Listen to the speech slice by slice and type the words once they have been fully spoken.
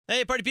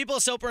Hey, party people,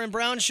 Soper and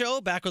Brown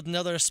Show, back with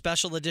another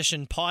special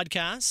edition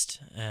podcast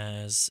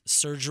as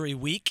surgery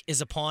week is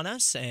upon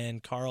us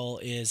and Carl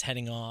is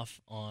heading off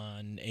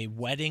on a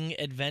wedding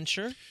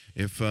adventure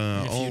If in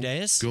a few all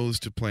days. goes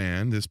to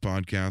plan, this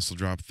podcast will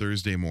drop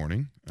Thursday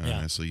morning.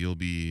 Yeah. So you'll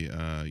be,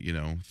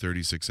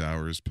 36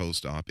 hours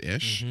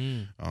post-op-ish.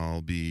 Mhm.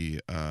 I'll be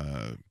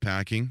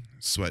packing,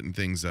 sweating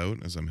things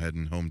out as I'm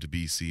heading home to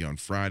BC on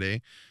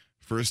Friday.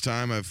 First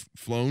time I've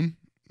flown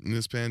in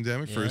this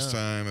pandemic. Yeah. First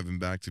time I've been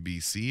back to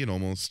BC in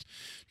almost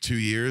 2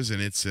 years, and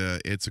it's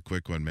a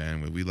quick one,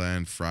 man. We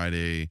land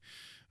Friday,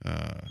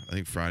 I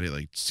think Friday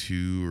like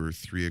 2 or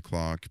 3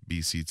 o'clock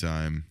BC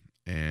time,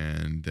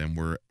 and then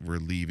we're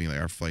leaving. Like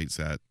our flight's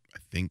at I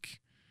think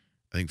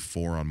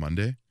 4 on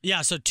Monday.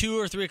 Yeah, so 2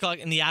 or 3 o'clock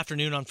in the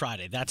afternoon on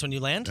Friday. That's when you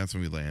land? That's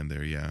when we land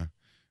there, yeah.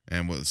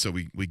 And so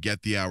we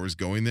get the hours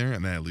going there,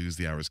 and then I lose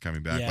the hours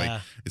coming back. Yeah.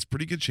 Like it's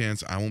pretty good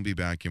chance I won't be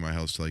back in my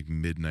house till like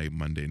midnight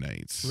Monday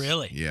nights.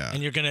 Really? Yeah.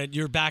 And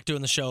you're back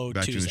doing the show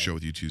Back Tuesday. doing the show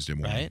with you Tuesday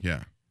morning. Right?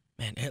 Yeah.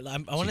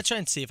 Man, I want to try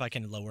and see if I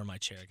can lower my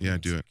chair. Give Yeah, me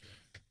do one it.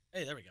 sec.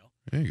 Hey, there we go.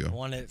 There you I go.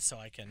 want it so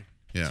I can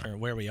Yeah. turn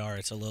where we are.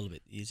 It's a little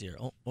bit easier.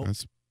 Oh,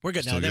 That's we're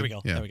good now. still There good? we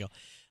go. Yeah. There we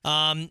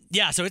go.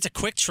 Yeah, so it's a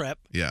quick trip,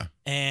 yeah.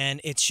 and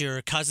it's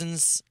your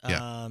cousin's,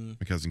 Yeah.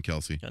 My cousin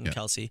Kelsey. cousin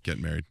Kelsey,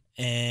 Getting married.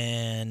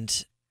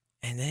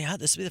 and then,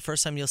 this will be the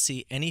first time you'll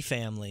see any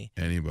family,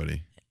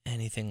 Anybody.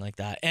 anything like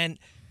that. And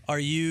do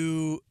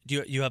you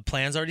have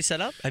plans already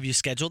set up? Have you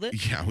scheduled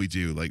it? Yeah, we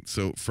do. Like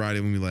so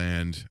Friday when we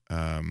land,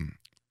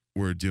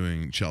 we're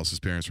doing Chelsea's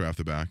parents right off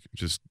the back.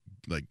 Just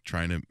like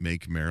trying to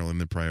make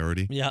Maryland the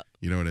priority. Yeah.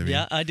 You know what I mean?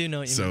 Yeah, I do know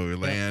what you So mean. we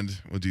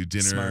land, we'll do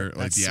dinner, Smart.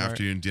 like That's the smart.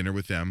 afternoon dinner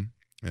with them.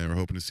 And we're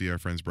hoping to see our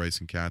friends Bryce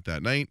and Kat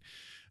that night.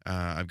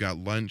 I've got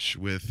lunch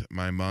with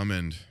my mom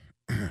and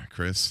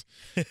Chris.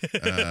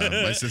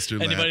 My sister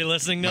Lana. Anybody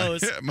listening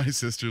knows. My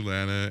sister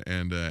Lana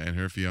and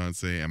her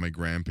fiance and my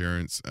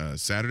grandparents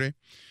Saturday.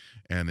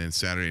 And then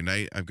Saturday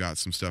night, I've got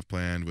some stuff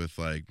planned with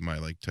like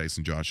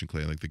Tyson, Josh, and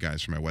Clay, like the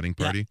guys from my wedding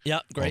party.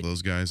 Yeah, great. All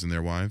those guys and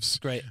their wives.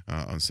 Great.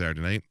 On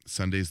Saturday night.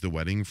 Sunday's the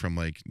wedding from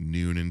like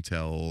noon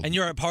until. And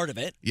you're a part of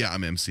it. Yeah,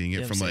 I'm emceeing it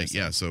You're from emceeing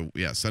like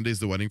stuff. Sunday's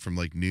the wedding from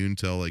like noon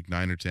till like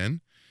 9 or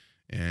 10,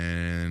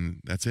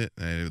 and that's it.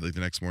 Like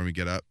the next morning we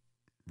get up,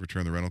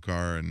 return the rental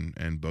car,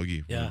 and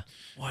boogie. Yeah.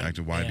 We're back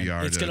to Man,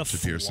 YBR it's gonna to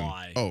Pearson.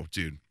 fly. Oh,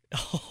 dude,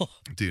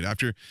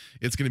 after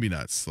it's gonna be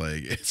nuts.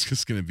 Like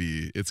it's gonna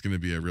be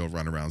a real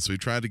runaround. So we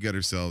tried to get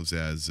ourselves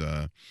as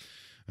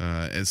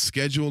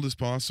scheduled as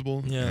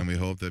possible, Yeah. and we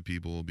hope that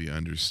people will be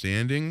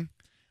understanding.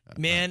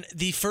 Man,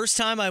 the first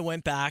time I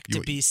went back to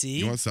BC.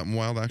 You want something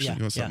wild? Actually, Yeah,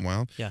 you want something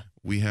wild? yeah.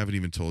 We haven't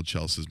even told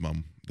Chelsea's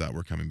mom that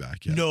we're coming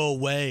back yet. No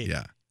way.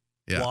 Yeah.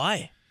 Yeah.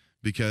 Why?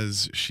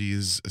 Because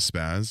she's a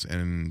spaz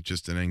and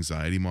just an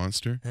anxiety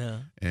monster. Yeah.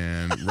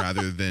 And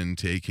rather than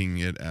taking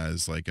it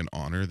as like an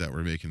honor that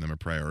we're making them a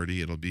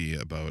priority, it'll be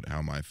about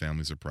how my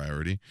family's a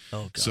priority.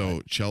 Oh, God.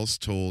 So Chelsea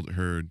told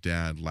her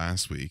dad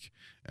last week,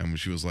 and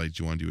she was like,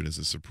 do you want to do it as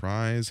a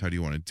surprise? How do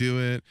you want to do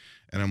it?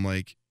 And I'm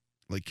like,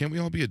 can't we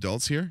all be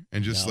adults here?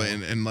 And just No.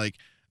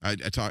 I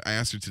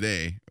asked her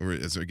today, we're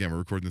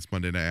recording this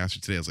Monday, and I asked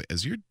her today, I was like,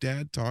 has your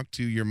dad talked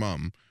to your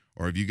mom?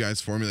 Or have you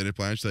guys formulated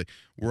plans? She's like,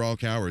 we're all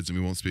cowards and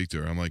we won't speak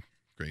to her. I'm like,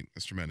 great,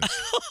 that's tremendous.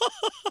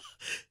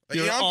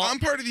 I'm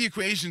part of the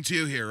equation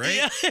too here, right?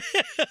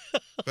 Yeah.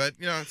 But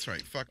that's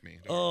right. Fuck me.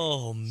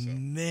 Oh,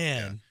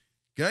 man.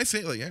 Can I say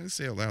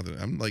out loud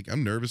that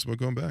I'm nervous about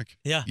going back?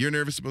 Yeah. You're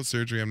nervous about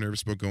surgery. I'm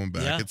nervous about going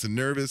back. Yeah. It's a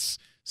nervous,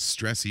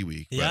 stressy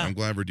week, but Yeah. I'm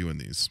glad we're doing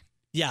these.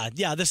 Yeah.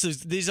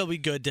 These will be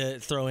good to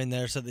throw in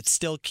there so that it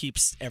still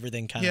keeps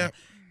everything kind of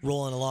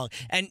rolling along.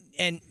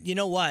 And you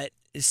know what?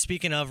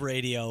 Speaking of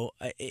radio,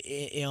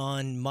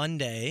 on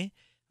Monday,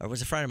 or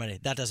was it Friday or Monday?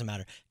 That doesn't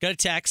matter. Got a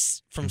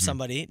text from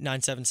somebody,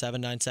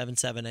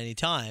 977-977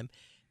 anytime,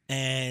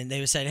 and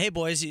they were saying, hey,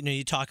 boys,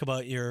 you talk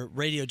about your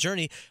radio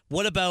journey.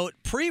 What about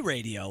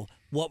pre-radio?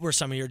 What were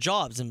some of your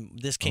jobs? And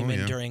this came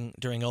in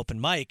during open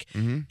mic.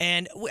 Mm-hmm.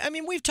 And,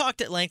 we've talked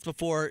at length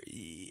before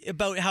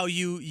about how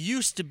you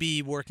used to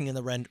be working in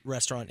the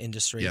restaurant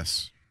industry.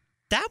 Yes.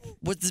 That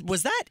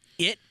was that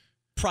it?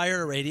 Prior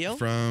to radio?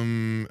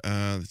 From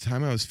the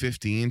time I was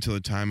 15 till the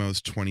time I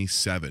was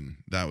 27,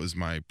 that was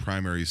my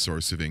primary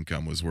source of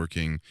income, was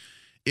working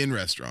in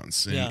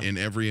restaurants in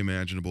every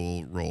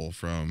imaginable role,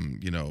 from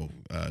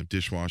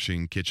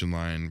dishwashing, kitchen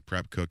line,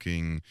 prep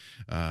cooking,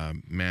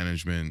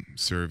 management,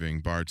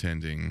 serving,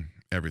 bartending,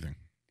 everything.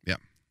 Yeah.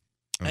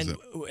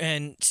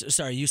 And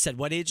sorry, you said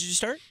what age did you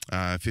start?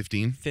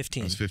 15.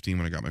 15. I was 15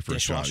 when I got my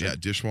first job. Dishwasher? Yeah,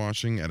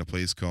 dishwashing at a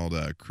place called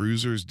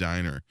Cruiser's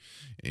Diner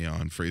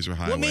on Fraser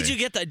Highway. What made you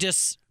get that?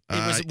 Just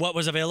what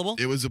was available?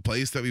 It was a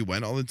place that we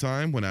went all the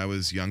time when I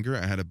was younger.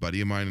 I had a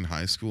buddy of mine in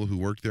high school who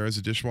worked there as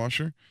a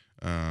dishwasher.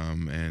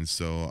 And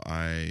so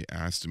I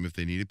asked them if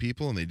they needed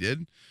people, and they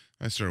did.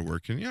 I started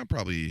working,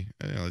 probably,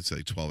 let's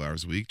say 12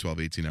 hours a week,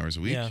 12, 18 hours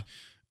a week. Yeah.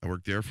 I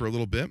worked there for a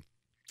little bit.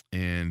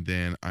 And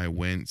then I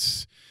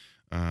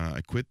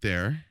quit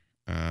there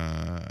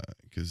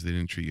because they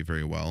didn't treat you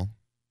very well.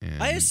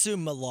 And I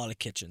assume a lot of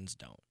kitchens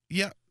don't.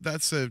 Yeah,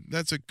 that's a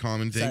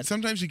common thing.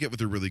 Sometimes you get with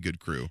a really good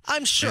crew.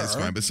 I'm sure. That's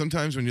fine. But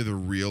sometimes when you're the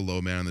real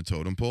low man on the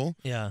totem pole,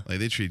 yeah, like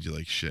they treat you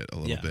like shit a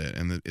little bit.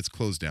 And it's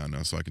closed down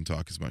now, so I can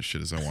talk as much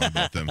shit as I want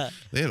about them.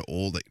 They had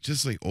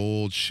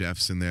old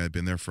chefs in there. I've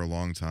been there for a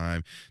long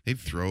time. They'd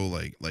throw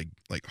like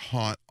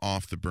hot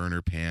off the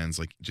burner pans,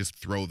 like just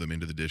throw them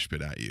into the dish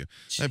pit at you.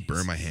 Jeez. I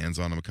burned my hands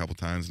on them a couple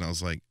times, and I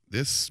was like,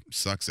 this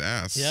sucks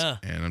ass. Yeah.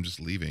 And I'm just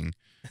leaving.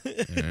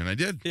 And I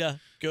did. Yeah,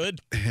 good.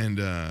 And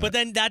but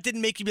then that didn't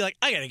make you be like,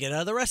 I gotta get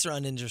out of the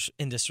restaurant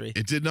industry.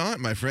 It did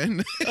not, my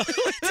friend.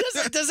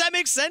 Does that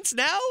make sense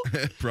now?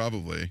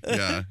 Probably.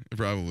 Yeah,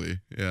 probably.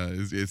 Yeah,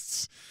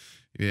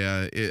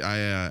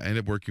 I ended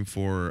up working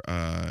for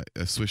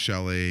a Swiss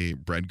Chalet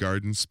Bread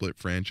Garden split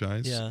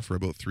franchise for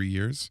about 3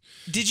 years.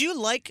 Did you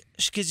like?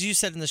 Because you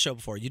said in the show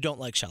before you don't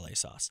like chalet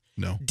sauce.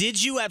 No.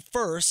 Did you at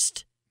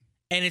first?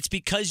 And it's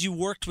because you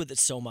worked with it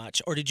so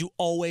much, or did you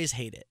always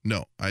hate it?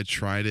 No, I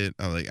tried it.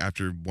 Like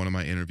after one of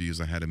my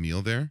interviews, I had a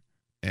meal there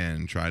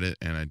and tried it,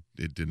 and I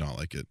did not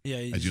like it. Yeah,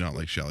 I do not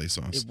like chalet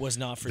sauce. It was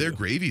not for you. Their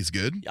gravy's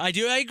good. I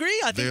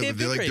agree. I think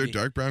they're like gravy. Their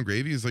dark brown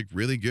gravy is like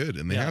really good,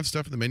 and they have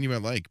stuff in the menu I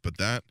like. But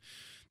that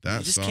you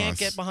just sauce, can't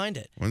get behind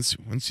it. Once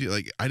you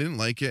like, I didn't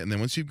like it, and then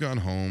once you've gone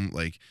home,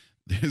 like.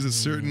 There's a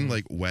certain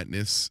like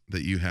wetness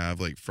that you have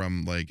like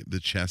from like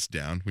the chest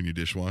down when you're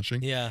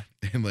dishwashing. Yeah.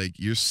 And like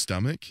your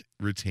stomach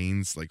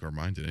retains like, or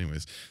mine did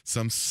anyways,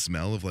 some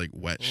smell of like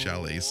wet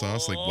chalet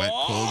sauce, like wet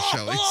cold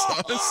chalet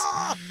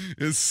sauce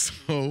is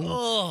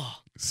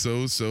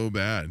so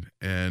bad.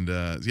 And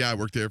I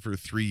worked there for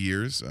 3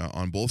 years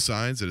on both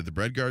sides. I did the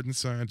bread garden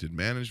side, did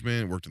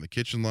management, worked in the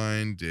kitchen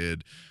line,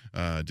 did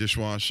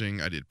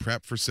dishwashing. I did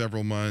prep for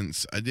several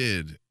months. I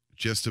did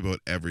just about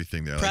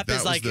everything there. Prep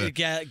is like the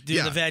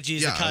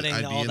veggies, the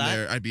cutting, all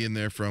that. I'd be in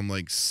there from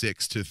like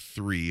 6 to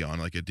 3 on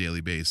like a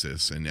daily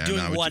basis, and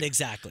doing what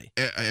exactly?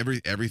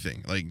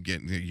 Everything, like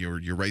getting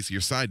your rice,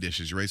 your side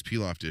dishes, your rice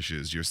pilaf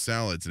dishes, your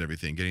salads, and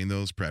everything. Getting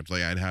those prepped.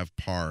 Like I'd have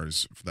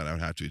pars that I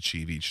would have to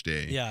achieve each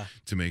day. Yeah.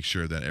 To make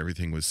sure that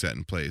everything was set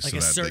in place. Like so a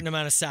that, certain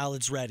amount of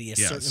salads ready. A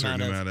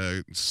certain amount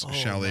of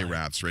chalet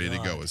wraps ready to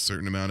go. A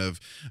certain amount of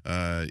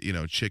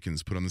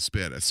chickens put on the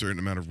spit. A certain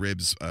amount of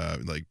ribs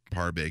like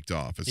par baked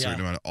off. A certain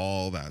amount of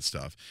all that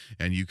stuff,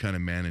 and you kind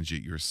of manage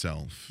it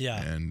yourself.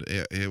 Yeah, and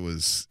it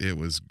was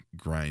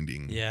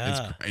grinding. Yeah,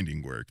 it's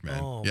grinding work, man.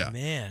 Oh yeah,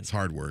 man, it's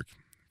hard work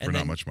for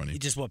not much money. You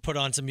just put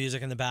on some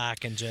music in the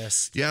back and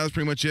just that's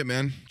pretty much it,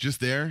 man. Just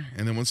there,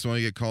 and then once in a while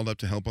you get called up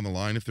to help on the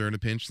line if they're in a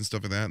pinch and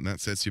stuff like that, and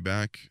that sets you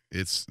back.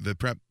 It's the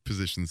prep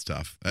position's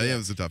tough. I think it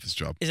was the toughest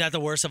job. Is that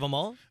the worst of them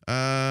all?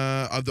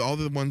 Of all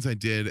the ones I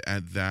did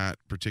at that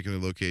particular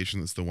location,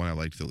 that's the one I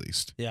liked the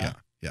least.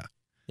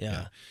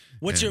 Yeah.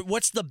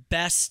 What's the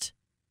best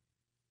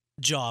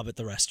job at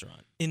the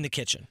restaurant in the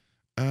kitchen?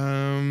 I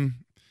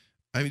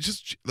mean,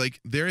 just like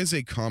there is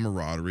a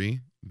camaraderie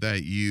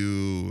that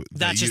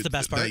the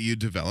best part that you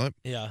develop.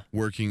 Yeah,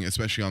 working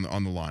especially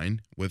on the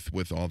line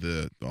with all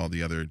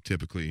the other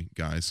typically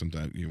guys,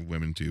 sometimes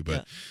women too,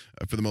 but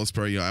for the most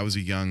part, I was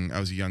a young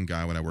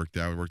guy when I worked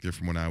there. I worked there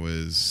from when I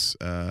was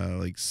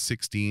like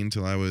 16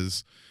 till I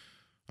was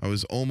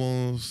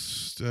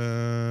almost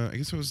I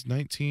guess I was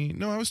 19.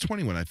 No, I was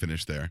 20 when I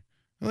finished there.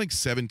 Like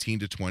 17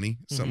 to 20,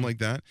 something like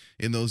that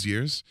in those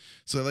years.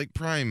 So like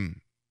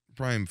prime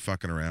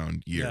fucking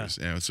around years.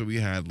 Yeah. So we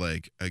had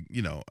like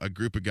a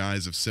group of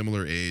guys of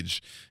similar age,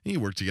 and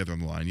you work together on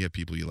the line. You have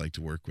people you like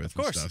to work with, of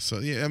course. And stuff. So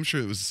yeah, I'm sure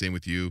it was the same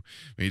with you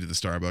when you did the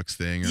Starbucks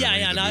thing.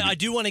 And I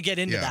do want to get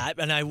into that,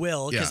 and I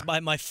will, because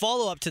my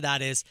follow up to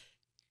that is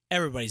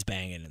everybody's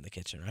banging in the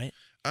kitchen, right?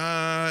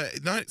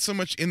 Not so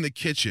much in the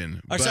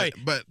kitchen.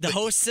 But the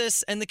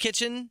hostess and the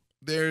kitchen.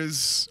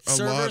 There's a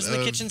servers lot and the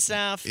of kitchen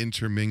staff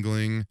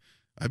intermingling.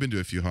 I've been to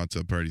a few hot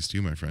tub parties too,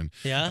 my friend.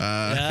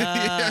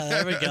 Yeah,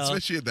 there we go.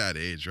 Especially at that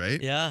age,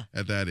 right? Yeah,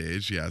 at that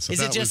age, yeah. So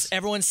is it just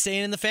everyone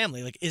staying in the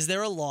family? Like, is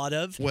there a lot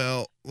of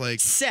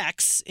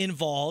sex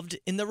involved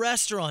in the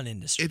restaurant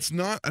industry? It's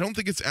not. I don't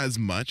think it's as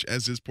much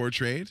as is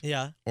portrayed.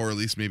 Yeah, or at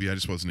least maybe I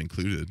just wasn't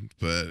included.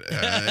 But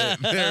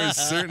there's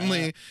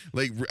certainly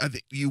I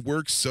think you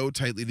work so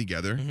tightly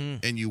together,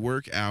 and you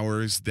work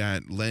hours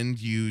that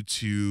lend you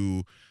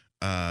to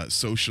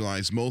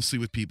socialize mostly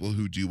with people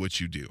who do what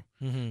you do.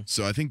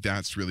 So I think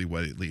that's really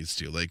what it leads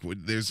to. Like,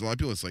 there's a lot of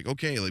people. It's like,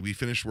 okay, like we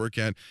finished work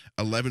at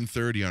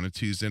 11:30 on a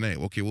Tuesday night.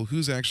 Okay, well,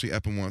 who's actually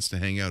up and wants to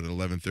hang out at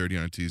 11:30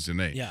 on a Tuesday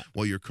night? Yeah.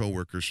 Well, your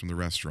coworkers from the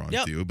restaurant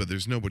do, but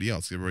there's nobody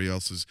else. Everybody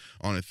else is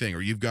on a thing.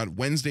 Or you've got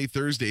Wednesday,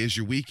 Thursday as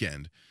your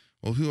weekend.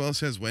 Well, who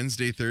else has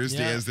Wednesday,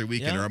 Thursday as their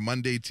weekend, or a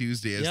Monday,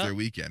 Tuesday as their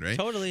weekend, right?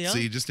 Totally. Yeah. So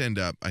you just end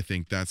up. I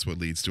think that's what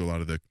leads to a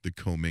lot of the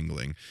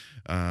commingling.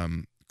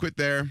 Quit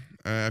there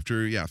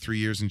after 3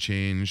 years and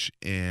change,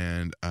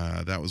 and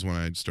that was when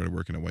I started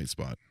working at White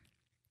Spot.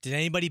 Did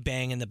anybody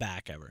bang in the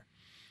back ever?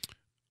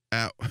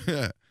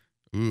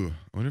 Ooh,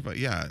 I wonder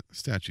if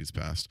statutes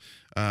passed.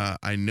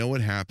 I know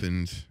what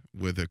happened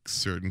with a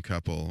certain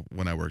couple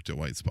when I worked at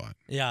White Spot.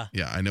 Yeah.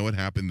 Yeah, I know what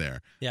happened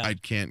there. Yeah. I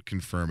can't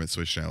confirm at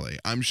Swiss Chalet.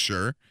 I'm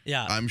sure.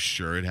 Yeah. I'm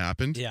sure it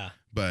happened. Yeah.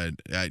 But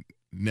I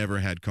never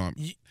had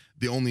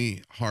The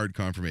only hard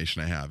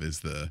confirmation I have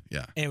is And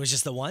it was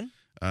just the one?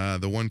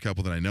 The one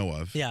couple that I know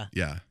of. Yeah.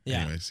 Yeah.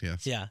 Anyways,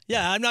 yes. Yeah.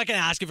 I'm not going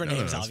to ask you for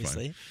names,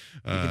 obviously. You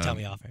can tell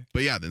me off air.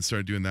 But yeah, then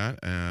started doing that.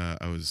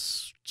 I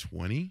was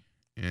 20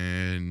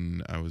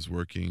 and I was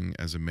working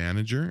as a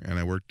manager, and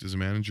I worked as a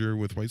manager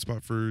with White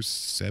Spot for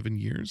 7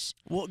 years.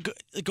 Well,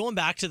 going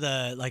back to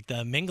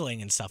the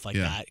mingling and stuff like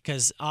that,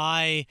 because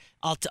I'll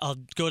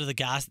go to the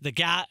gas.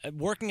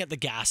 Working at the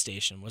gas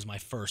station was my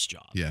first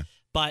job. Yeah.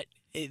 But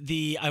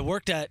I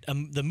worked at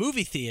the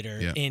movie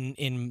theater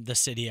in the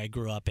city I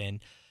grew up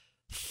in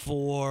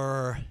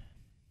for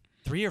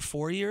 3 or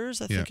 4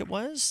 years, I think it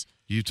was.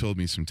 You told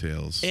me some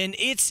tales. And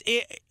it's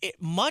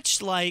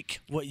much like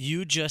what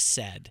you just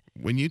said.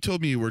 When you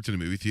told me you worked in a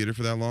movie theater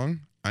for that long,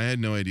 I had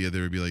no idea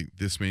there would be like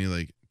this many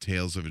like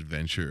tales of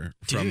adventure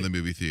from the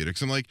movie theater.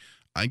 Because I'm like,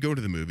 I go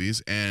to the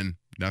movies and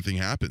nothing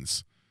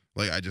happens.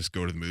 Like, I just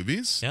go to the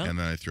movies and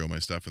then I throw my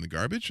stuff in the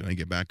garbage and I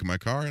get back in my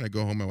car and I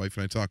go home, my wife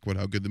and I talk about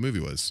how good the movie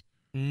was.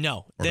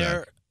 No.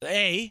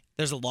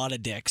 There's a lot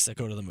of dicks that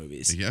go to the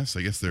movies. Yes,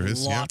 I guess there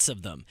is. Lots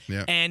of them.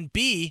 Yeah. And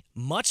B,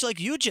 much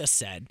like you just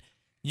said,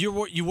 you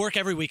work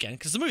every weekend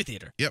because the movie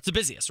theater. Yep. It's the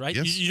busiest, right?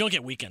 Yes. You don't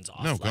get weekends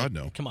off. No, God,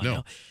 no. Come on, no.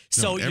 now.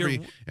 So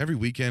every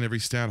weekend, every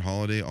stat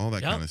holiday, all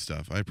that kind of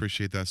stuff. I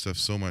appreciate that stuff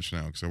so much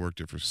now because I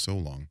worked it for so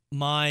long.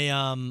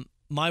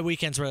 My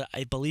weekends were,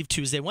 I believe,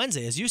 Tuesday,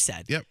 Wednesday, as you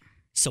said. Yep.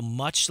 So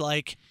much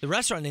like the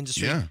restaurant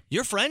industry,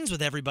 you're friends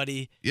with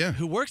everybody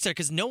who works there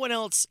because no one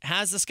else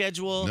has the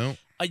schedule. No.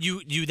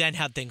 You then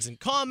have things in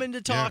common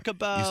to talk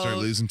about. You start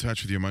losing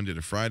touch with your Monday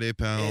to Friday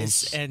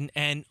pals.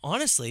 And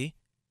honestly,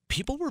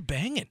 people were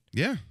banging.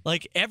 Yeah.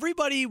 Like,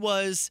 everybody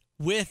was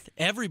with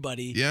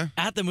everybody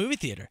at the movie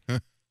theater.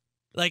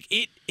 Like,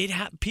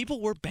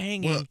 people were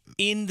banging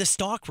in the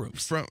stock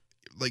rooms.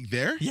 Like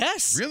there?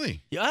 Yes.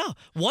 Really? Yeah.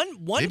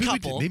 One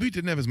couple. Maybe we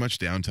didn't have as much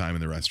downtime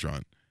in the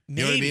restaurant.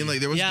 Maybe. You know what I mean?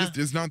 Like,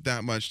 there's not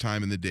that much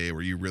time in the day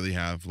where you really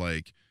have,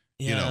 like,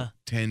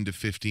 10 to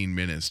 15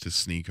 minutes to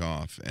sneak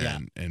off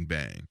and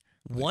bang.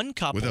 One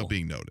couple. Without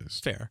being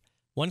noticed. Fair.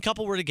 One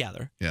couple were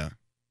together. Yeah.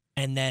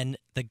 And then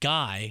the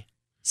guy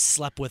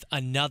slept with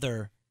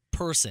another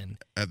person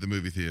at the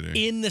movie theater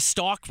in the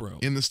stock room.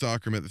 In the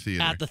stock room at the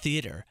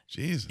theater.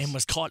 Jesus. And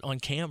was caught on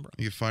camera.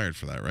 You get fired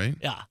for that, right?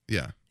 Yeah.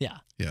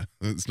 Yeah.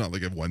 It's not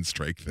like a one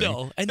strike thing.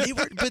 No, and they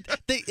were, but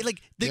they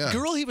like the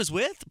girl he was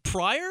with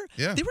prior.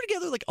 Yeah. They were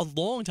together like a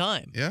long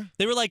time. Yeah.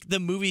 They were like the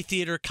movie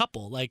theater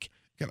couple. Like,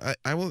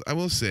 I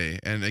will say,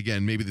 and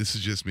again, maybe this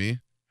is just me.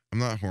 I'm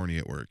not horny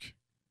at work.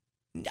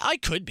 I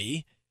could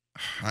be.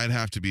 I'd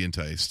have to be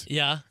enticed.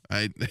 Yeah.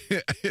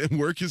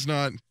 Work is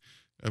not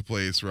a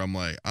place where I'm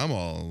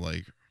all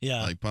like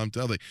pumped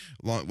up. Like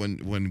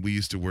when we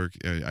used to work,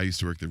 I used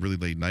to work the really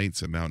late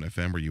nights at Mountain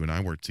FM where you and I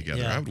worked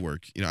together. I would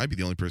work, I'd be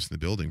the only person in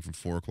the building from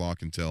 4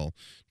 o'clock until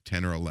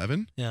 10 or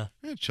 11. Yeah.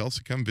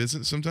 Chelsea come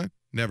visit sometime.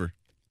 Never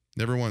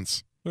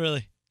once.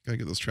 Really? Gotta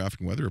get those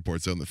traffic and weather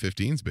reports out in the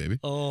 15s, baby.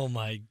 Oh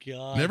my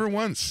God. Never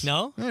once.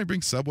 No? I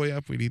bring Subway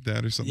up. We'd eat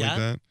that or something like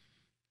that.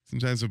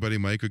 Sometimes my buddy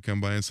Mike would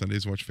come by on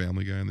Sundays, watch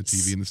Family Guy on the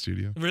TV in the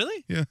studio.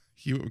 Really? Yeah.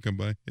 Hewitt would come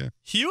by. Yeah.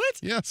 Hewitt?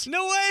 Yes.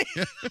 No way.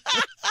 Yeah.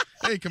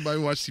 Hey, come by,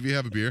 watch TV,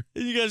 have a beer.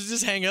 You guys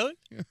just hang out?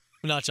 Yeah.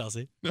 Not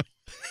Chelsea. No.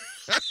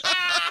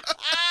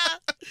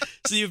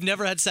 So you've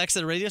never had sex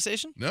at a radio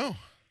station? No.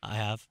 I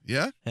have.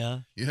 Yeah? Yeah.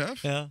 You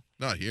have? Yeah.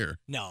 Not here.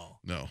 No.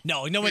 No.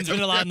 No one's been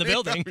allowed in the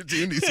building.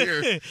 Opportunities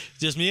here.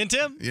 Just me and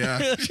Tim.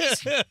 Yeah.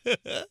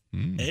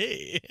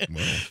 Hey.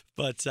 Well.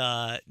 But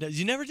no,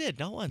 you never did.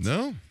 Not once.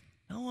 No.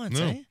 Not once,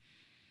 no. eh?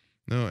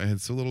 No, I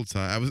had so little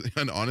time.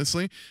 And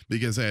honestly,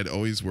 because I had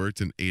always worked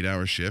an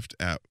 8-hour shift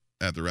at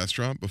the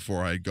restaurant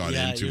before I got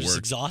into work.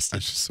 Exhausted. I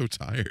was just so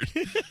tired.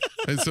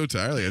 I was so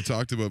tired. Like I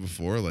talked about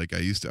before, like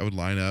I would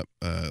line up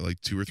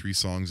like 2 or 3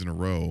 songs in a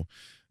row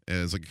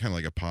as like kind of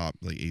like a pop,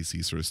 like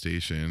AC sort of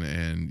station.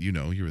 And you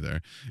were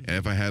there. And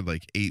if I had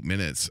like 8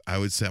 minutes, I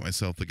would set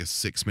myself like a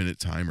 6-minute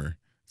timer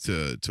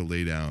to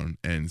lay down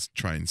and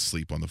try and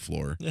sleep on the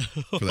floor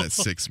for that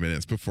 6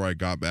 minutes before I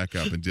got back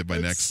up and did my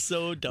next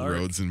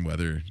roads and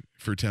weather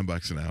for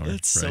 $10 an hour.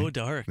 It's so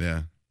dark.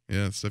 Yeah.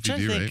 Yeah, it's stuff you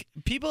do, right?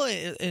 People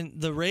in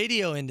the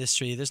radio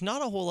industry, there's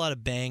not a whole lot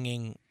of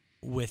banging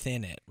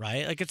within it,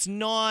 right? Like it's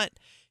not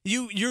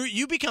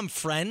you become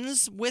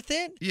friends with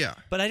it. Yeah.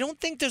 But I don't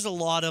think there's a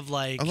lot of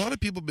like a lot of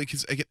people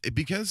because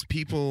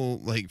people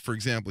like, for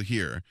example,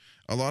 here,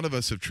 a lot of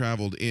us have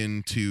traveled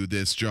into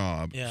this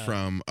job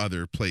from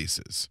other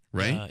places,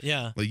 right?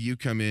 Yeah. Like you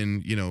come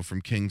in,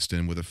 from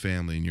Kingston with a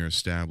family and you're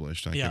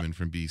established. I come in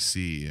from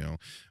BC,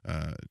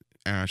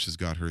 Ash has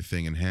got her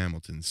thing in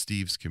Hamilton.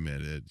 Steve's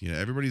committed.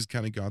 Everybody's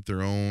kind of got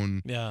their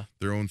own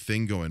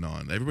thing going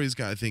on. Everybody's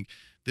got, I think,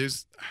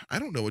 I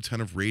don't know a ton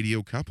of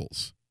radio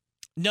couples.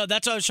 No,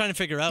 that's what I was trying to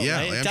figure out.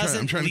 Yeah, right?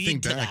 I'm trying to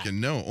think back, and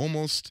no,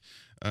 almost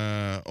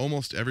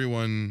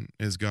everyone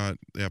has got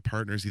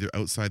partners either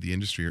outside the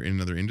industry or in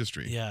another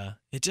industry. Yeah,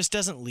 it just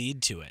doesn't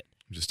lead to it.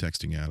 I'm just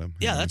texting Adam.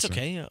 Yeah, that's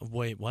okay.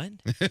 Wait, what?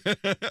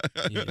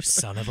 You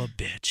son of a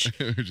bitch.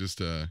 We're just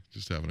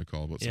having a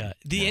call about something. Yeah,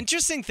 the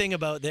interesting thing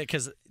about that,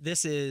 because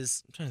this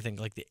is, I'm trying to think,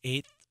 like the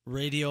 8th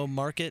radio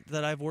market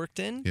that I've worked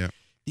in. Yeah.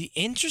 The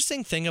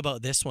interesting thing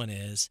about this one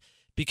is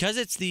because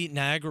it's the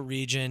Niagara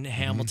region,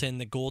 Hamilton,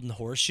 the Golden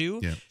Horseshoe,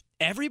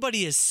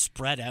 everybody is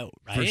spread out,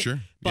 right? For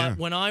sure. But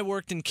when I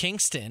worked in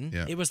Kingston,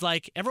 Yeah. it was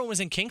like everyone was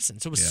in Kingston.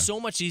 So it was so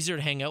much easier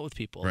to hang out with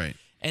people. Right.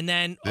 And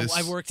then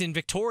I worked in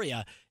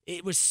Victoria.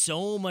 It was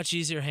so much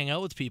easier to hang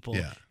out with people.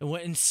 Yeah.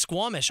 In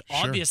Squamish,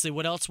 obviously,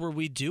 what else were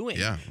we doing?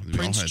 Yeah. we all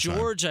Prince had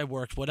George, I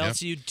worked. What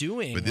else are you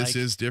doing? But this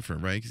is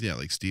different, right? 'Cause,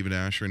 like Stephen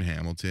Asher in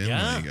Hamilton.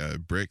 Yeah.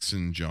 Like Bricks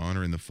and John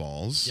are in the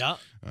Falls. Yeah.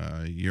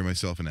 You,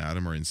 myself, and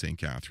Adam are in St.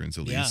 Catharines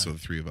at least, Yeah. so the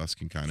three of us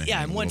can kind of Yeah,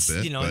 hang and a once,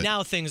 little bit. But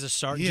now things are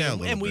starting Yeah, a to,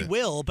 little and we bit.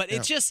 will, but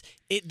it's just,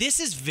 this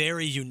is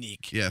very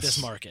unique, Yes.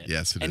 this market.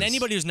 Yes, it and is.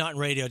 anybody who's not in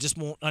radio just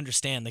won't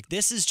understand. Like,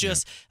 this is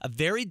just a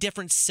very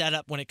different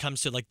setup when it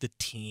comes to, like, the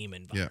team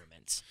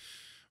environment.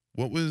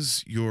 What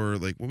was your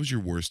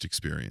worst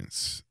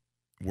experience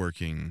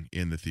working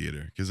in the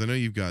theater? Because I know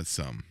you've got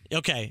some.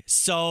 Okay,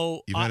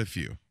 so You've had a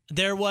few.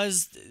 there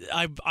was,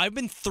 I've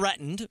been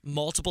threatened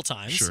multiple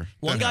times. Sure,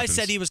 One that guy happens.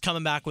 said he was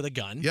coming back with a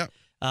gun. Yep.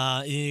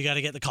 You got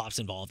to get the cops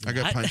involved. I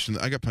got punched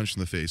in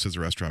the face as a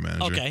restaurant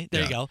manager. Okay,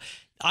 there you go.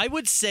 I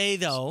would say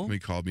though, Somebody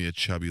called me a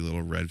chubby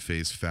little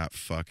red-faced fat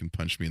fuck and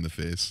punched me in the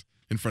face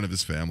in front of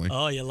his family.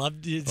 oh, you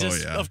loved it.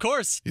 Just, yeah. Of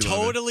course, You love it.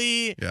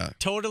 totally, Yeah.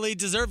 totally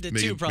deserved it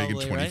too. Probably,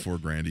 making right?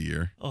 $24,000 a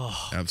year.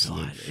 Oh,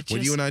 Absolutely. God, it When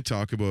just- you and I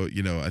talk about,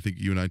 I think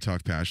you and I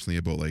talk passionately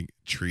about like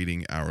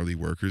treating hourly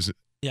workers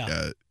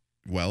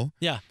well.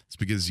 Yeah. It's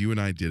because you and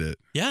I did it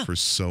Yeah. for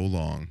so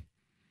long.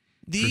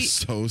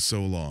 For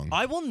so long.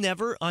 I will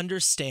never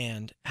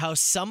understand how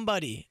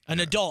somebody, an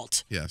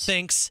adult, Yes.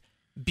 thinks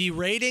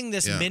berating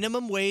this Yeah.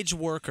 minimum wage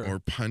worker. Or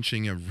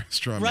punching a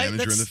restaurant Right, manager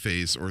in that's- the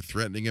face or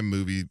threatening a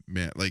movie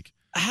man. Like,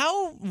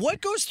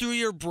 what goes through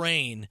your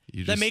brain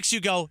You that just makes you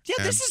go,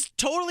 yeah, this is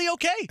totally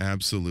okay?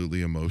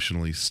 absolutely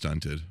emotionally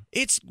stunted.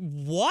 It's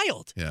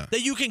wild Yeah.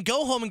 that you can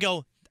go home and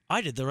go,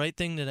 I did the right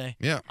thing today.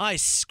 Yeah. I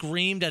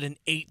screamed at an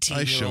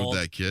 18-year-old. I showed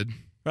that kid.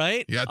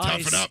 Right? Yeah,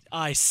 toughen up.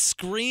 I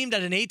screamed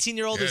at an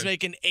 18-year-old who's Yeah.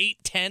 making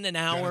 $8-10 an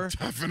hour. Gotta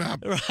toughen up.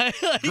 Right?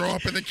 Like, Grow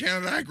up in the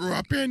Canada I grew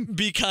up in.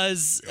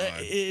 because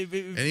God.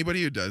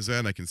 Anybody who does that,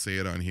 and I can say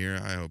it on here,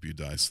 I hope you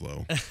die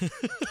slow. I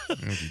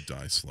hope you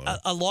die slow.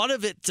 a lot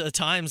of it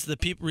times the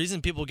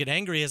reason people get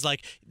angry is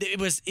like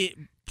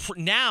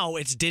now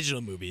it's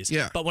digital movies.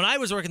 Yeah. But when I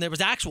was working there was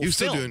actual You're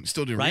film.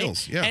 still doing right?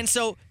 reels. Yeah. And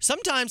so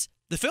sometimes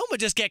the film would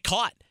just get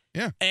caught.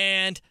 Yeah.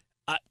 And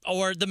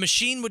or the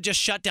machine would just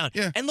shut down.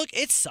 Yeah. And look,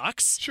 it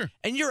sucks. Sure.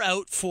 And you're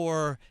out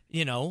for,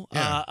 a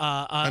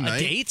night?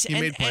 date. You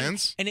and, made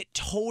plans? And it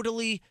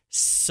totally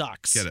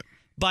sucks. Get it.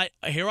 But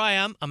here I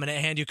am. I'm going to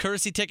hand you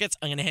courtesy tickets.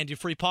 I'm going to hand you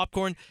free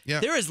popcorn.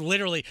 Yeah. There is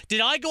literally, did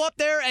I go up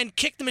there and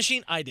kick the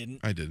machine? I didn't.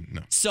 I didn't.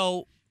 No.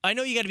 So I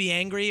know you got to be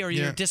angry or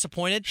you're Yeah.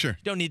 disappointed. Sure.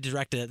 You don't need to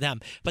direct it at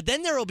them. But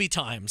then there will be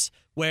times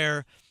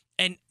where,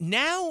 and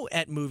now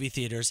at movie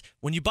theaters,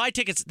 when you buy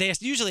tickets, they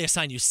usually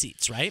assign you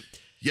seats, right?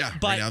 Yeah.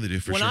 But right now they do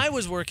for when sure. I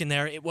was working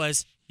there, it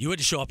was you had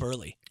to show up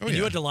early. Oh, and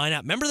you yeah. had to line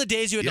up. Remember the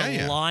days you had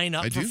to line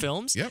up I for do.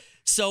 films? Yep.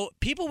 So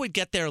people would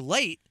get there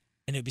late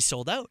and it'd be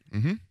sold out.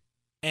 Mm-hmm.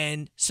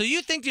 And so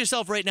you think to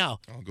yourself right now,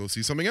 I'll go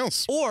see something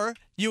else. or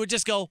you would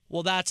just go,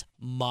 well, that's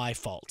my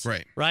fault.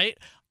 Right. Right?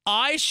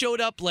 I showed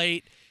up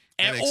late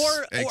And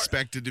or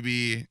expected to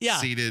be Yeah.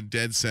 seated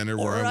dead center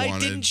where or I I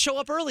wanted. didn't show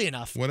up early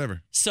enough.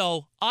 Whatever.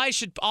 So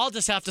I'll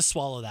just have to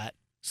swallow that.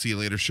 See you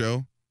later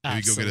show.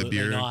 Maybe go get a Absolutely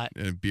beer, not.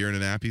 and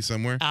an appy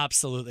somewhere.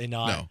 Absolutely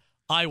not. No.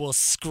 I will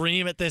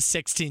scream at this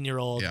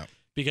 16-year-old Yeah.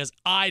 because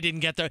I didn't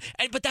get there.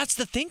 But that's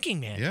the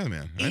thinking, man. Yeah,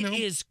 man. I know. It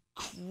is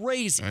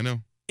crazy. I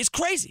know. It's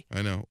crazy.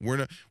 I know.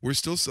 We're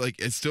still like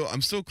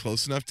I'm still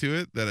close enough to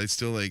it that I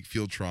still like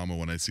feel trauma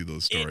when I see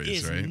those stories, It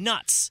is right?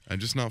 nuts. I'm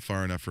just not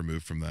far enough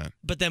removed from that.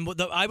 But then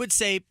I would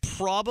say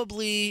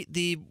probably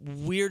the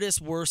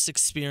worst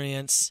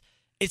experience.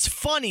 It's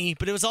funny,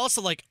 but it was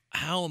also like,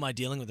 how am I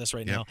dealing with this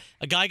right Yep. now?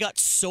 A guy got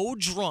so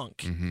drunk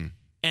Mm-hmm.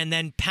 and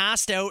then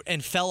passed out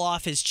and fell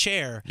off his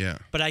chair. Yeah.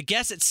 But I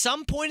guess at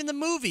some point in the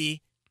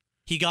movie,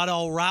 he got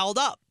all riled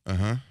up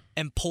Uh-huh.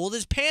 and pulled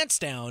his pants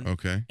down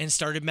Okay. and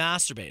started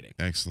masturbating.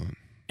 Excellent.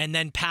 And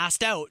then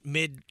passed out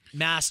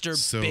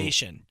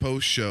mid-masturbation. So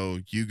post show,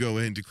 you go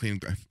in to clean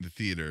the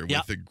theater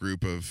Yep. with a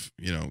group of,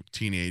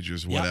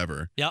 teenagers,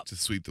 whatever, Yep. to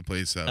sweep the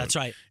place out. That's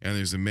right. And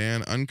there's a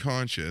man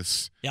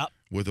unconscious Yep.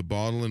 with a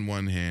bottle in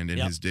one hand and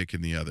Yep. his dick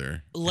in the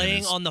other. and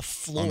Laying is on the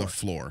floor. On the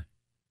floor.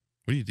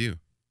 What do you do?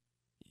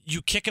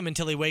 You kick him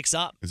until he wakes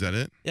up. Is that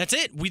it? That's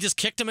it. We just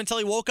kicked him until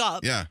he woke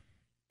up. Yeah.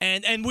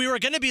 And we were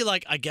going to be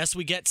like, I guess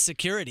we get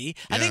security.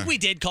 I think Yeah. we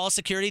did call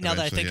security now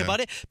that I Eventually, think yeah. about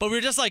it. But we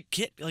were just like,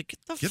 get the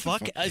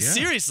fuck. yeah.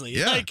 Seriously.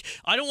 Yeah. Like,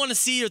 I don't want to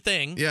see your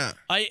thing. Yeah.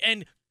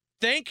 And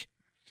thank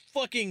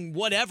fucking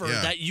whatever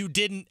Yeah. that you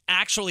didn't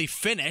actually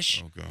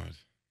finish. Oh God.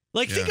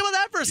 Like, Yeah. think about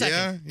that for a second.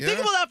 Yeah, Think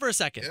yeah. about that for a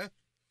second. Yeah.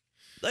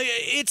 Like,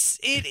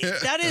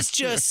 that is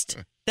just,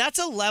 that's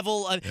a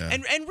level of, Yeah.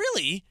 and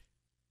really,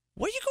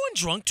 what are you going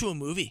drunk to a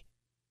movie?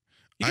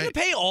 You I- gonna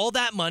pay all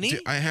that money?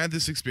 Dude, I had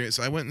this experience.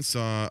 I went and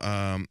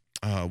saw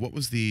what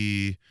was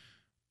the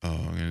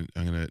I'm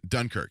gonna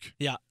Dunkirk.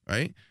 Yeah.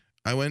 Right.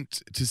 I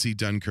went to see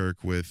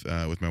Dunkirk with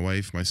my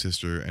wife, my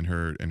sister, and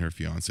her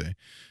fiance.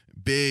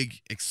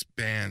 Big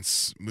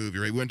expanse movie,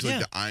 right? We went to like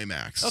the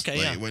IMAX.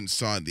 Okay, like, went and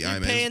saw it in the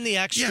IMAX. Paying the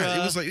extra.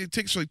 Yeah, it was like it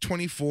takes like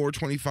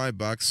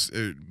 $25,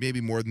 or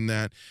maybe more than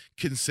that.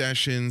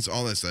 Concessions,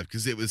 all that stuff,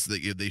 because it was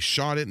like they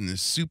shot it in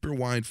this super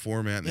wide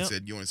format. And they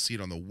said you want to see it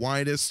on the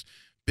widest,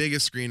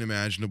 biggest screen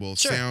imaginable,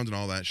 sound and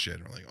all that shit.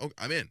 And we're like, oh,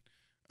 I'm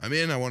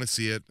in. I want to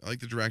see it. I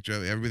like the director.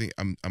 Everything.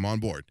 I'm on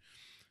board.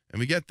 And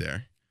we get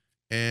there,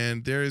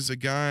 and there's a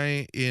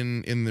guy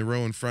in the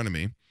row in front of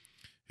me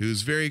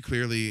who's very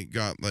clearly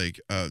got like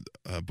a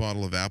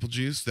bottle of apple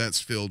juice that's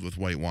filled with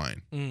white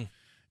wine.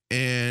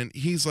 And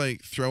he's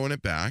like throwing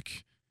it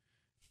back,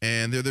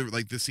 and they're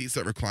like the seats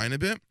that recline a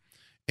bit.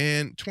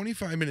 And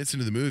 25 minutes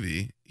into the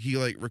movie, he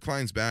like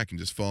reclines back and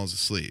just falls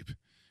asleep.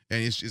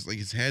 And it's just like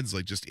his head's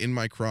like just in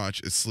my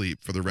crotch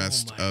asleep for the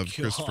rest of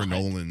Christopher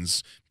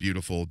Nolan's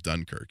beautiful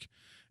Dunkirk.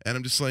 And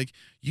I'm just like,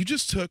 you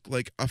just took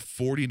like a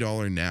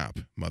 $40 nap,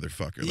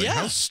 motherfucker. Like,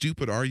 how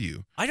stupid are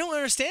you? I don't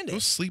understand it. Go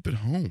sleep at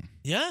home.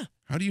 Yeah.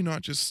 How do you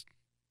not just...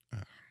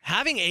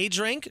 Having a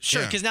drink?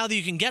 Sure, because now that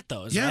you can get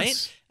those,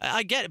 right?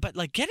 I get it, but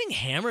like getting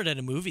hammered at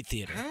a movie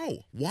theater.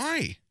 How?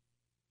 Why?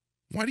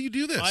 Why do you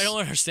do this? I don't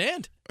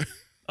understand. I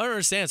don't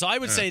understand. So I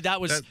would say that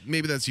was...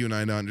 maybe that's you and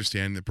I not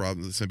understanding the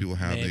problem that some people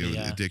have,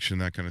 the addiction,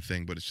 that kind of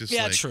thing. But it's just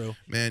like... true.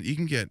 Man, you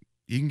can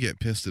get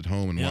pissed at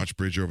home and watch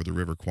Bridge Over the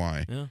River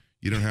Kwai. Yeah.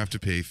 You don't have to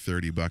pay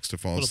 $30 to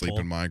fall asleep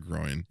in my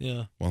groin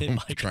while I'm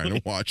trying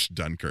to watch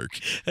Dunkirk.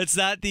 Is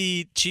that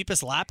the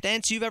cheapest lap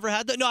dance you've ever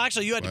had? No,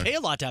 actually, you had to pay a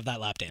lot to have that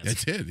lap dance. I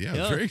did, yeah. It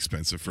was very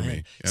expensive for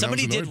me.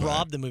 Somebody did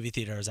rob the movie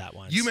theaters at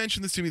once. You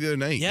mentioned this to me the other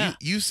night. Yeah.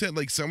 You said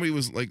like somebody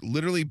was like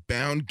literally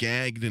bound,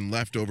 gagged, and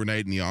left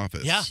overnight in the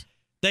office. Yeah.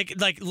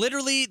 Like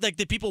literally, like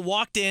the people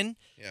walked in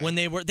when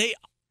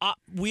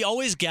we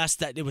always guessed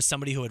that it was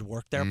somebody who had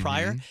worked there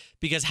prior,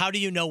 because how do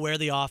you know where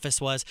the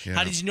office was? Yeah.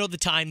 How did you know the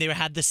time they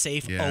had the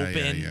safe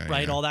open,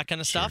 right? All that kind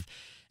of stuff.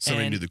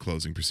 Somebody knew the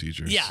closing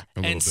procedures. Yeah.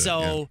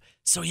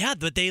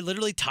 But they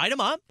literally tied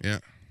him up,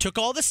 took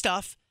all the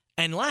stuff,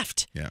 and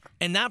left. Yeah.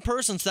 And that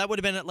person, so that would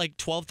have been at like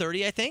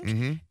 12:30, I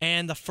think.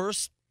 And the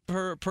first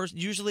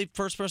usually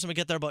first person would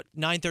get there about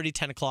 9:30,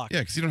 10 o'clock. Yeah,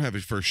 because you don't have a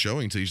first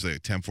showing until usually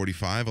like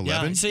 10:45, 11.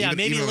 Yeah, so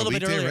maybe a little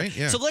bit earlier. Right?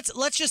 Yeah. So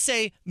let's just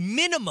say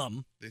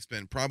minimum. They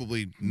spend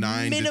probably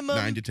 9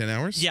 to 10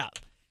 hours. Yeah,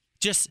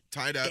 just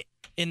tied up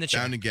in the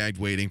chair, bound and gagged,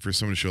 waiting for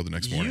someone to show the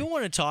next morning. You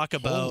want to talk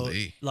about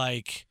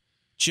like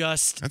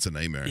just that's a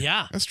nightmare.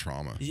 Yeah, that's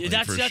trauma.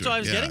 That's what I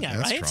was getting at.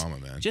 That's right? Trauma,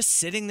 man. Just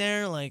sitting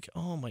there, like,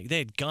 oh my, they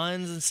had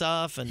guns and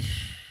stuff, and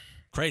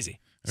crazy.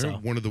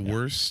 One of the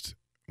worst.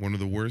 One of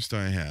the worst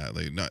I had,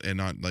 like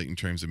not like in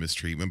terms of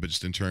mistreatment, but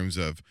just in terms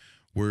of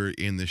we're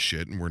in this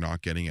shit and we're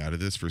not getting out of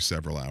this for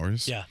several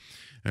hours. Yeah.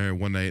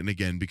 One night, and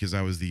again, because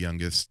I was the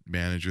youngest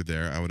manager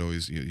there, I would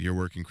always, you're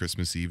working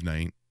Christmas Eve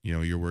night,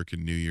 you're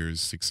working New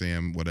Year's, 6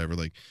 a.m., whatever,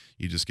 like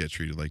you just get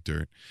treated like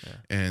dirt. Yeah.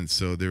 And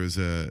so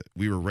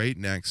we were right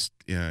next,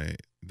 the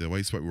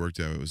white spot we worked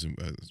at, it was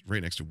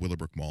right next to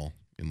Willowbrook Mall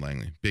in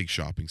Langley, big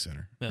shopping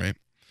center, right?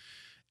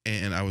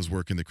 And I was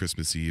working the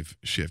Christmas Eve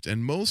shift.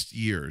 And most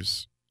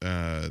years,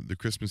 the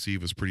Christmas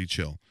Eve was pretty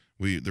chill.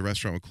 The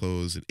restaurant would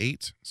close at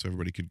 8, so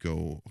everybody could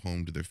go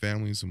home to their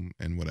families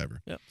and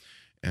whatever. Yep.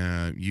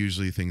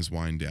 Usually things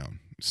wind down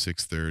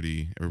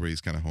 6:30.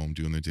 Everybody's kind of home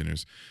doing their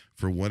dinners.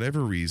 For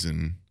whatever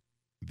reason,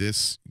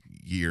 this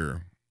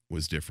year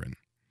was different.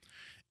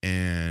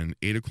 And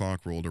 8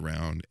 o'clock rolled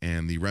around,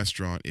 and the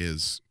restaurant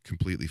is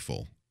completely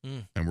full.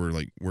 And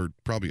we're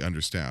probably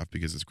understaffed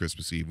because it's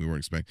Christmas Eve.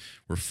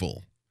 We're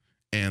full,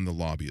 and the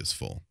lobby is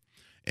full.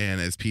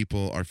 And as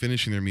people are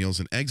finishing their meals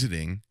and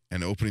exiting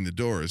and opening the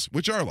doors,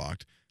 which are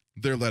locked,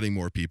 they're letting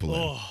more people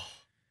in.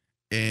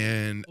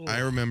 And I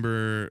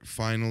remember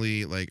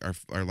finally, like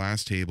our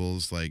last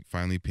tables, like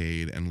finally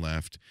paid and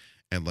left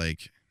at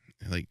like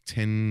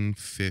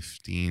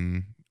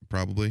 10:15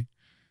 probably.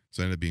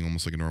 So it ended up being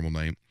almost like a normal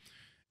night.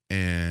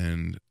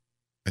 And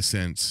I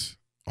sent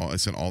all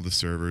the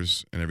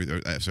servers and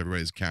everything. So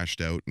everybody's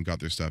cashed out and got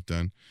their stuff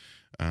done.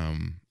 I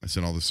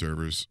sent all the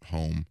servers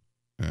home.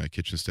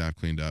 Kitchen staff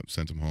cleaned up,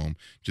 sent them home.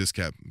 Just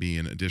kept me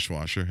in a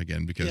dishwasher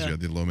again because you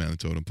had the low man on the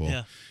totem pole.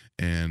 Yeah.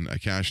 And I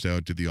cashed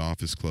out, did the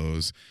office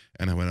close,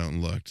 and I went out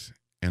and looked,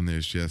 and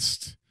there's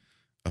just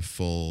a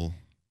full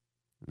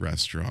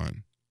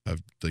restaurant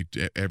of like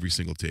every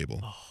single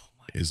table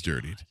is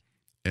dirtied.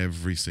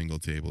 Every single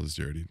table is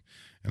dirtied.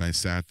 And I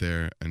sat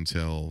there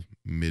until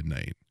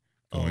midnight,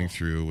 going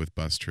through with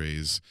bus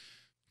trays,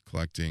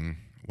 collecting,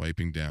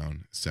 wiping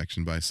down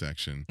section by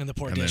section, and the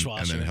poor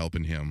dishwasher, and then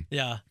helping him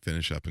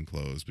finish up and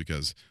close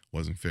because it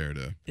wasn't fair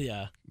to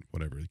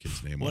whatever the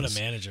kid's name was. What a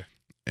manager.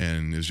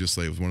 And it was just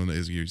like, it was one of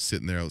those, you're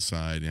sitting there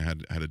outside,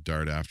 and I had a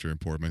dart after and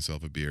poured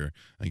myself a beer.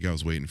 I think I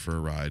was waiting for a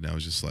ride, and I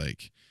was just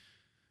like,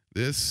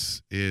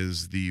 this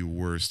is the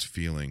worst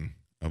feeling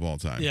of all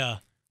time. Yeah.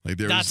 Like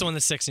that's the one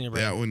that sticks in your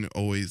brain. That one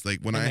always,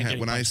 like when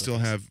I still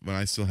have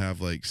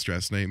like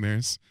stress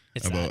nightmares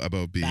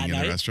about being in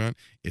a restaurant,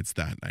 it's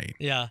that night.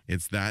 Yeah.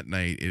 It's that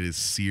night. It is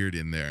seared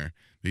in there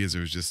because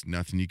there was just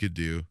nothing you could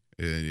do.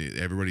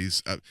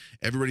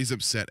 Everybody's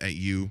upset at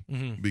you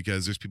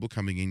because there's people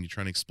coming in. You're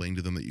trying to explain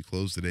to them that you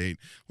closed at 8.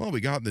 Well, we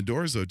got in the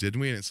doors though,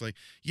 didn't we? And it's like,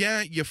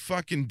 yeah, you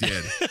fucking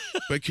did.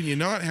 But can you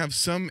not have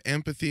some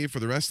empathy for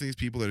the rest of these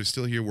people that are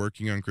still here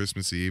working on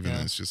Christmas Eve?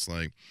 And it's just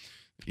like,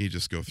 you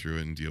just go through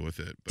it and deal with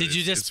it. But did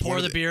you just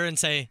pour the beer and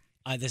say,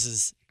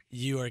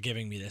 you are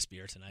giving me this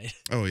beer tonight?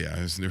 Oh yeah,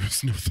 there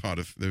was no thought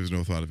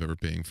of ever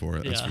paying for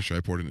it. That's for sure.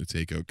 I poured it in a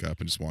takeout cup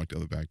and just walked out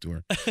the back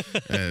door.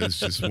 And it was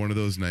just one of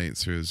those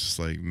nights where it's just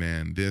like,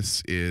 man,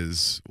 this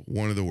is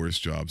one of the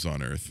worst jobs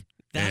on earth.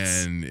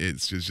 And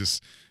it's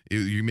just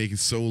you're making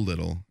so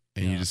little,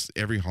 and you just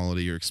every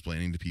holiday you're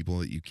explaining to people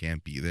that you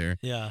can't be there.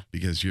 Yeah,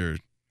 because you're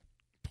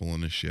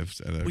pulling a shift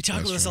at a We talk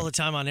restaurant. about this all the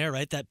time on air,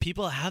 right? That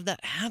people have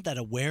that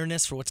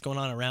awareness for what's going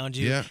on around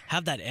you.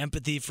 Have that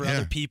empathy for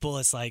other people.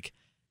 It's like,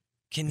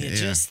 can you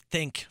just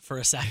think for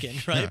a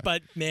second, right?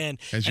 But man,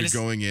 as you're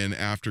going in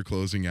after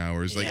closing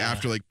hours, like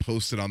after like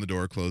posted on the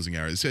door closing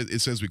hours, it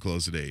says we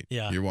close at 8.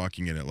 Yeah, you're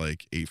walking in at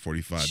like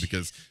 8:45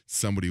 because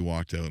somebody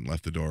walked out and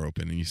left the door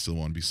open, and you still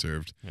want to be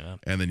served. Yeah,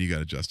 and then you got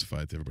to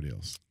justify it to everybody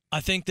else.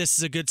 I think this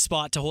is a good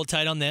spot to hold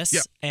tight on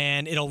this,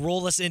 and it'll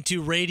roll us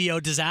into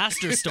radio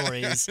disaster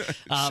stories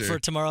for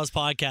tomorrow's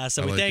podcast.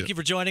 So we thank you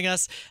for joining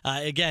us.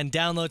 Again,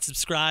 download,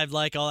 subscribe,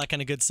 like, all that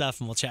kind of good stuff,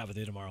 and we'll chat with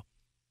you tomorrow.